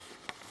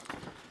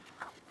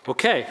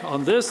Okay,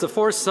 on this, the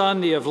fourth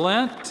Sunday of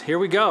Lent, here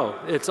we go.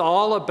 It's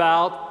all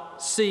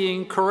about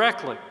seeing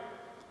correctly.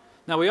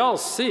 Now, we all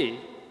see,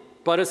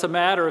 but it's a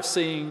matter of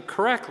seeing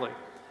correctly.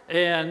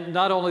 And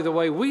not only the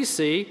way we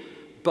see,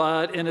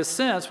 but in a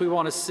sense, we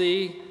want to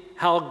see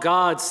how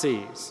God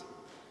sees.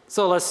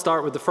 So let's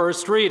start with the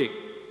first reading.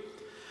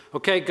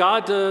 Okay,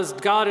 God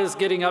is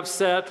getting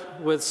upset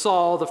with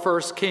Saul, the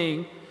first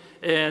king,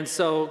 and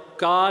so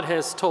God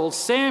has told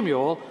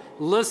Samuel,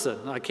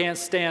 listen, I can't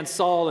stand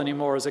Saul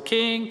anymore as a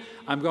king.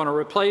 I'm going to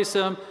replace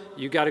him.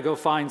 You got to go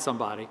find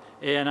somebody.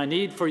 And I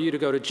need for you to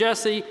go to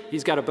Jesse.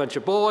 He's got a bunch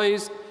of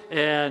boys,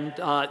 and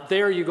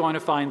there you're going to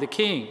find the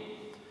king.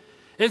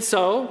 And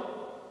so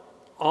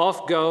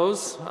off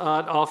goes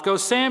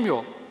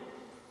Samuel.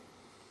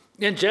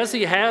 And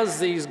Jesse has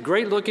these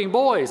great-looking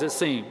boys, it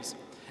seems.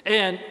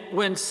 And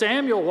when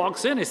Samuel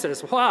walks in, he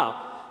says,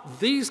 wow,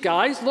 these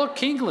guys look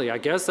kingly. I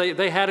guess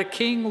they had a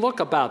king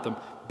look about them.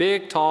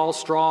 Big, tall,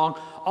 strong,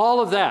 all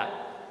of that.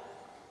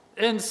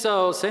 And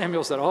so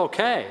Samuel said,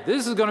 okay,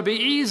 this is going to be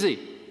easy.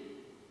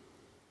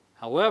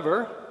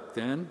 However,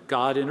 then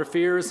God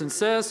interferes and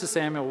says to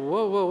Samuel,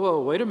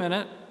 whoa, wait a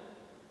minute.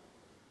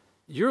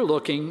 You're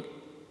looking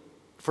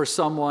for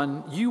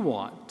someone you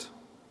want.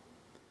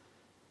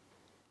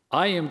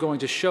 I am going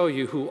to show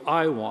you who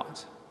I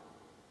want.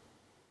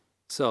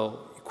 So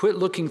quit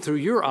looking through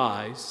your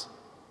eyes.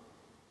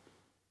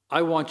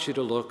 I want you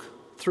to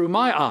look through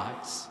my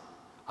eyes.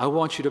 I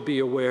want you to be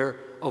aware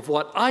of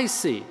what I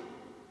see,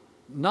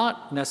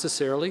 not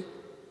necessarily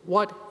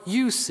what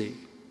you see.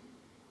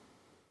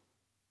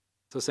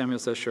 So Samuel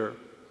says, sure.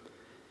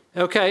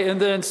 Okay,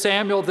 and then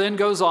Samuel then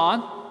goes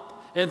on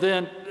and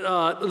then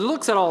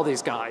looks at all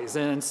these guys.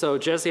 And so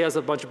Jesse has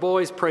a bunch of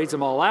boys, prays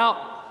them all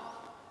out.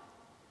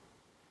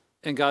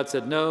 And God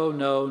said,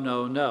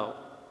 no.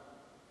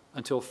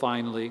 Until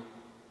finally,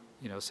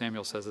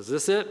 Samuel says, is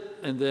this it?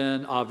 And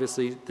then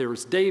obviously there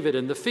was David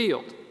in the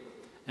field.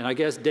 And I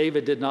guess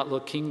David did not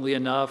look kingly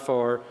enough,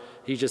 or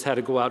he just had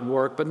to go out and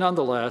work. But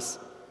nonetheless,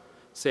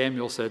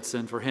 Samuel said,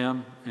 send for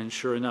him. And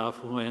sure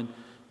enough, when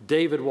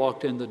David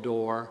walked in the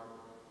door,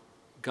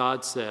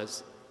 God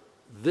says,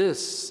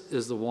 this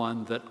is the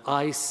one that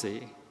I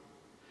see.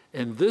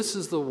 And this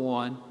is the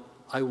one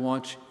I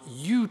want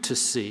you to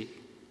see.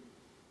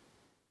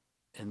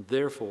 And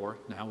therefore,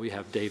 now we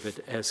have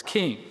David as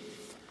king.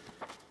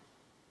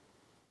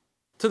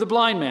 To the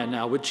blind man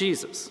now with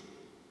Jesus.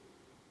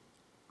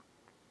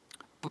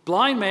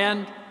 Blind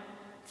man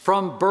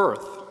from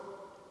birth.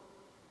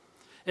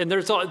 And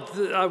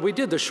we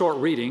did the short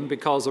reading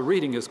because the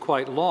reading is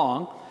quite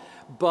long,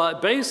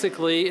 but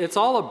basically it's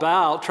all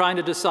about trying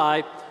to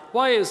decide,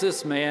 why is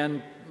this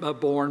man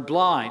born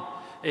blind?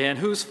 And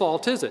whose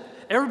fault is it?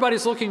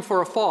 Everybody's looking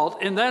for a fault,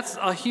 and that's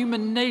a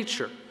human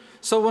nature.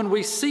 So when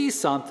we see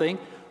something,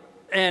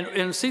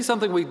 and see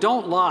something we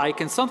don't like,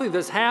 and something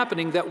that's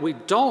happening that we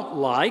don't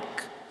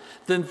like,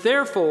 then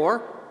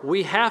therefore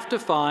we have to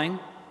find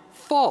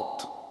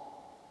fault.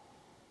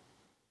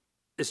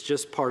 It's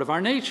just part of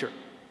our nature.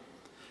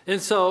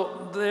 And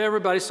so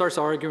everybody starts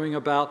arguing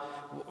about,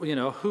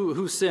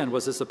 who sinned?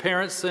 Was this a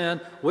parent's sin?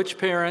 Which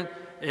parent?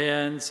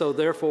 And so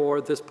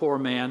therefore this poor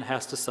man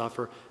has to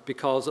suffer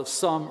because of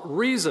some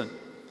reason.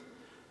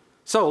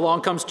 So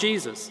along comes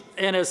Jesus.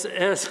 And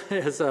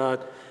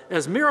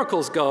as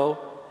miracles go,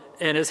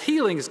 and as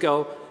healings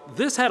go,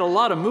 this had a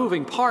lot of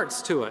moving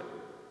parts to it.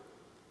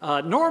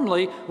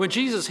 Normally, when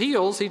Jesus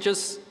heals, he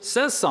just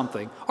says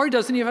something, or he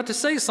doesn't even have to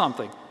say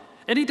something.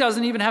 And he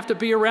doesn't even have to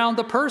be around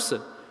the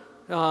person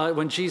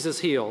when Jesus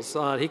heals.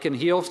 He can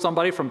heal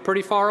somebody from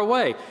pretty far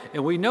away,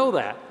 and we know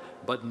that.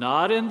 But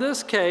not in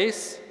this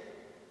case.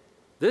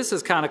 This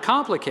is kind of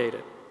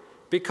complicated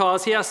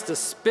because he has to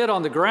spit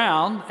on the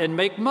ground and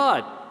make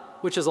mud,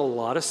 which is a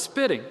lot of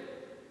spitting.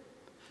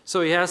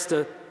 So he has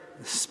to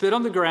spit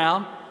on the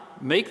ground,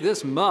 make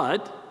this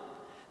mud.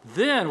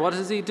 Then what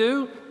does he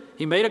do?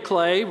 He made a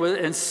clay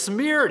and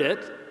smeared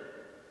it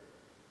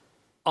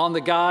on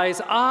the guy's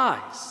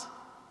eyes.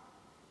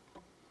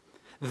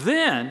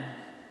 Then,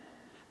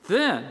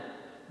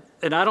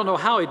 and I don't know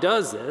how he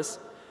does this,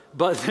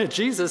 but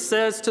Jesus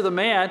says to the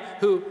man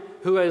who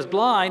is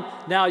blind,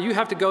 now you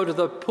have to go to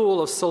the pool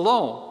of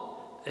Siloam.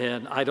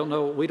 And I don't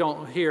know, we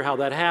don't hear how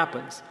that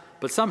happens,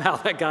 but somehow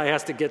that guy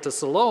has to get to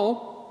Siloam.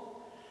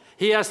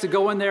 He has to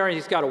go in there and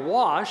he's got to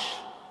wash,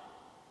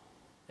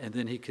 and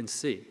then he can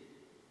see.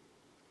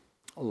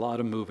 A lot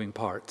of moving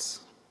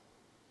parts.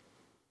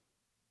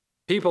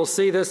 People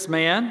see this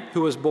man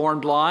who was born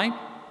blind,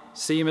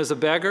 see him as a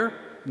beggar.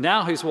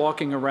 Now he's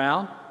walking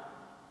around,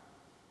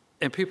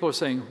 and people are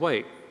saying,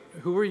 wait,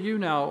 who are you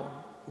now?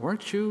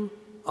 Weren't you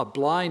a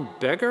blind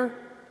beggar?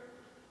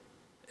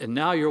 And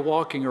now you're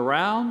walking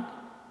around?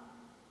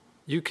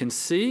 You can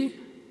see?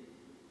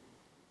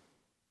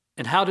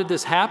 And how did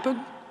this happen?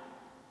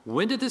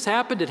 When did this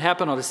happen? Did it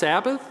happen on a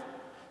Sabbath?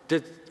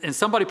 And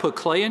somebody put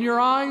clay in your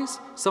eyes?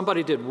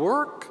 Somebody did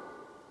work?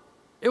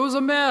 It was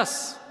a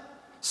mess.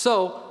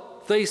 So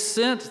they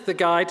sent the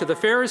guy to the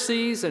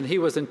Pharisees, and he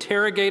was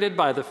interrogated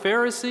by the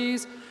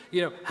Pharisees.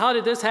 how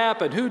did this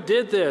happen? Who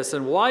did this?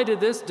 And why did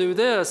this do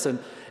this?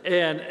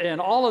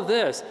 And all of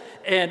this.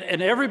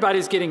 And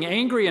everybody's getting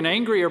angry and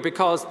angrier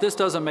because this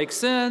doesn't make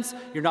sense.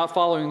 You're not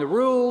following the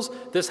rules.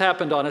 This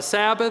happened on a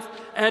Sabbath.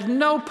 At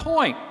no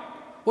point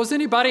was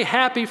anybody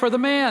happy for the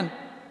man.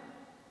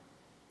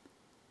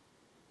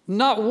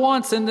 Not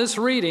once in this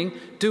reading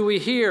do we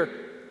hear,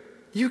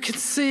 you can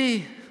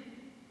see,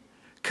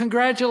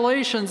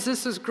 congratulations,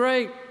 this is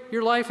great,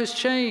 your life has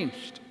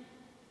changed.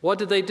 What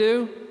did they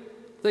do?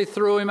 They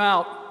threw him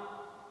out.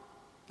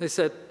 They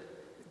said,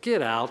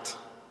 get out.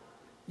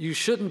 You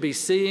shouldn't be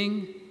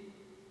seeing.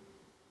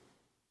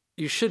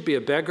 You should be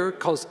a beggar,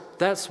 because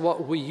that's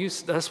what we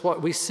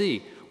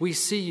see. We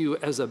see you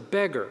as a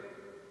beggar.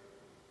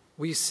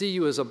 We see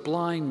you as a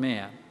blind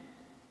man.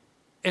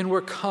 And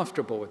we're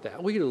comfortable with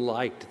that. We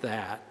liked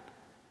that.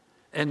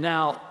 And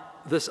now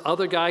this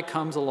other guy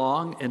comes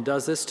along and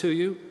does this to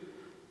you?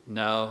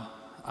 No,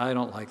 I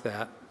don't like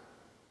that.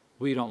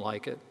 We don't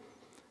like it.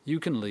 You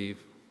can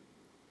leave.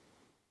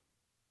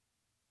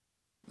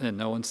 And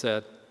no one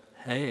said,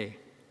 hey,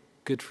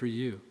 good for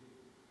you.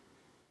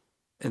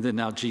 And then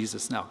now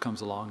Jesus now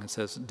comes along and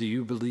says, do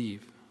you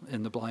believe?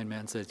 And the blind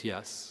man says,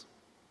 yes.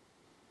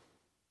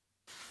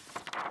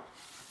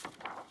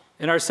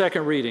 In our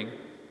second reading,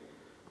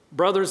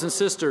 brothers and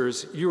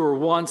sisters, you were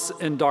once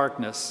in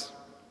darkness.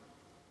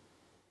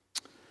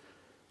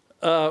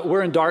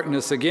 We're in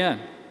darkness again.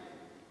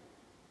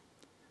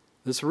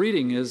 This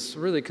reading is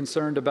really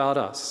concerned about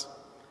us.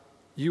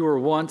 You were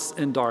once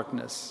in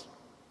darkness,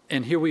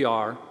 and here we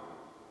are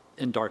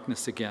in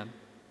darkness again.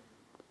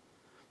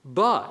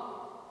 But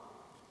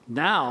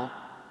now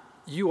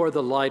you are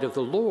the light of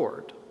the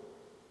Lord.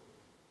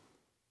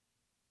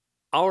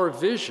 Our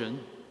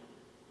vision,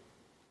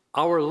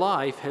 our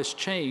life has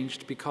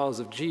changed because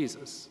of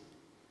Jesus.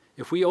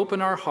 If we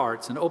open our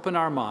hearts and open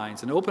our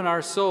minds and open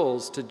our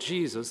souls to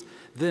Jesus,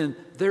 then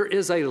there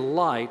is a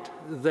light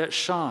that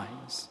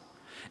shines.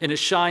 And it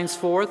shines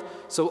forth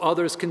so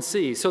others can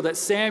see, so that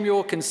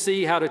Samuel can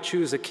see how to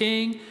choose a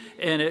king,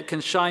 and it can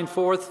shine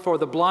forth for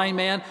the blind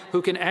man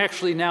who can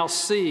actually now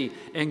see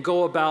and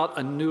go about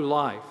a new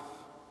life.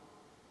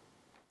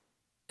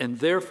 And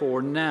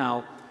therefore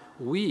now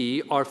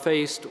we are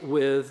faced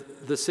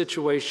with the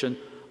situation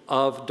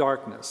of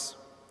darkness.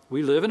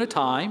 We live in a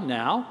time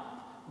now,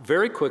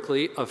 very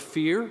quickly, of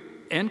fear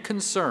and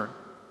concern.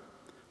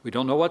 We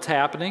don't know what's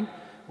happening.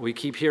 We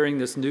keep hearing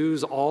this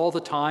news all the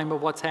time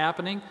of what's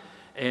happening.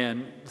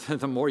 And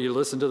the more you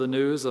listen to the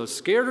news, the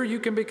scarier you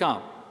can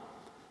become.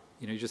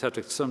 You just have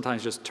to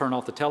sometimes just turn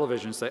off the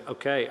television and say,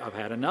 okay, I've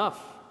had enough.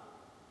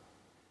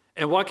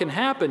 And what can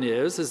happen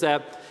is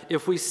that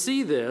if we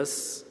see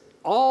this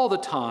all the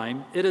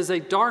time, it is a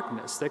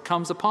darkness that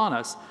comes upon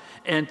us.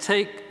 And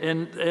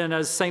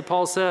as St.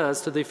 Paul says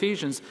to the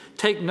Ephesians,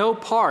 take no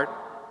part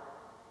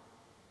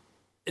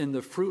in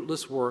the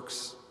fruitless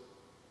works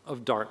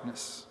of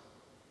darkness.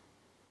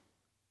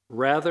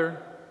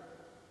 Rather,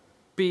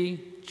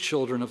 be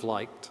children of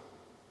light.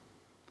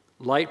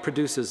 Light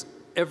produces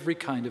every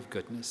kind of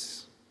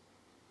goodness.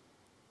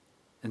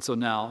 And so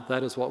now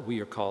that is what we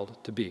are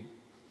called to be.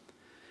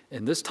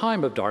 In this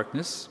time of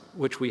darkness,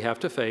 which we have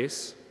to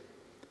face,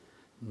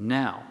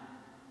 now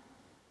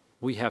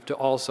we have to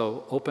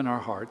also open our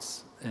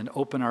hearts and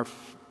open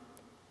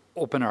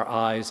our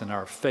eyes and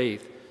our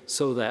faith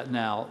so that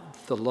now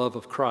the love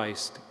of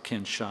Christ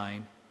can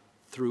shine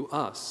through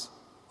us.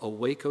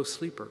 Awake, O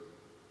sleeper.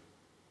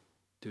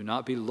 Do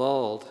not be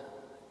lulled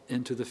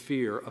into the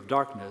fear of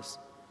darkness.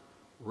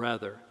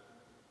 Rather,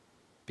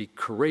 be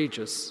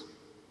courageous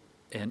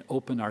and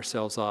open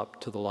ourselves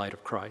up to the light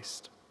of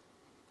Christ.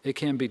 It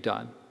can be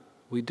done.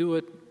 We do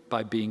it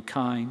by being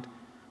kind.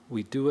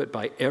 We do it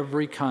by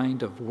every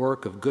kind of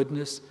work of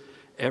goodness,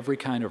 every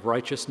kind of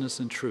righteousness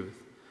and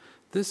truth.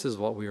 This is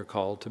what we are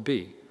called to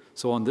be.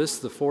 So on this,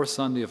 the fourth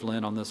Sunday of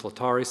Lent, on this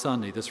Laetare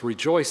Sunday, this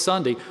Rejoice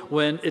Sunday,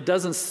 when it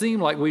doesn't seem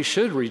like we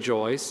should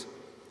rejoice,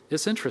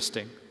 it's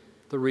interesting.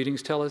 The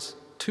readings tell us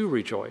to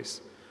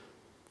rejoice,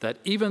 that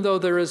even though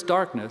there is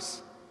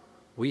darkness,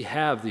 we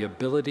have the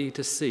ability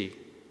to see.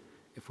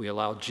 If we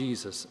allow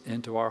Jesus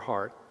into our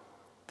heart,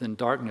 then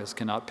darkness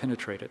cannot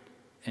penetrate it.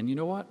 And you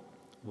know what?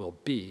 We'll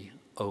be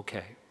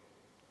okay.